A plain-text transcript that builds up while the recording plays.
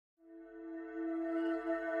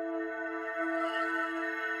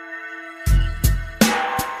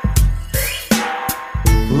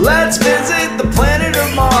Let's visit the planet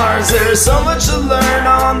of Mars. There's so much to learn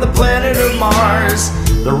on the planet of Mars.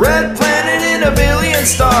 The red planet in a billion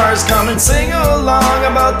stars. Come and sing along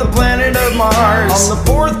about the planet of Mars. On the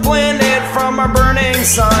fourth planet from our burning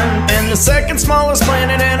sun, and the second smallest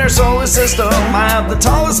planet in our solar system. I have the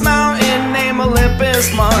tallest mountain named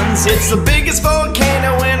Olympus Mons. It's the biggest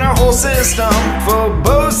volcano in our whole system.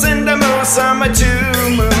 Phobos and Deimos are my two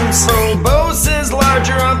moons. Phobos is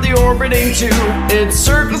larger of the orbiting two. It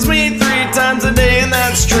circles me 3 times a day, and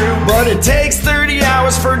that's true, but it takes 30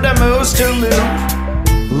 hours for Deimos to loop.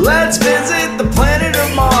 Let's visit the planet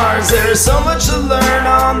of Mars. There's so much to learn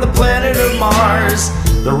on the planet of Mars.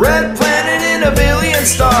 The red planet in a billion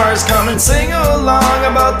stars. Come and sing along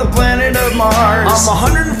about the planet of Mars.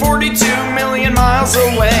 I'm 142 million miles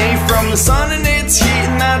away from the sun and its heat,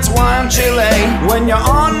 and that's why I'm Chile. When you're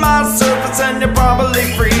on my surface and you probably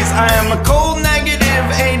freeze, I am a cold negative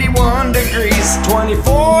 81 degrees. 24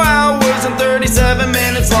 hours and 37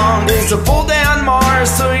 minutes long is a full day on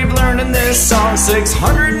Mars, so you've learned in this song.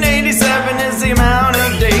 687 is the amount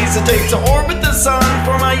of days it takes to orbit the sun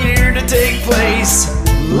for my year to take place.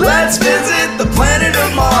 Let's visit the planet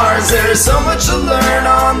of Mars. There's so much to learn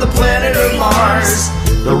on the planet of Mars.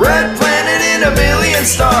 The red planet in a billion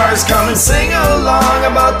stars. Come and sing along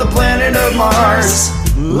about the planet of Mars.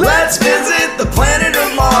 Let's visit the planet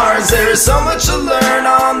of Mars. There's so much to learn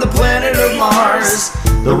on the planet of Mars.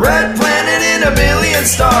 The red planet in a billion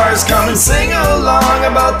stars. Come and sing along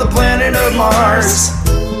about the planet of Mars.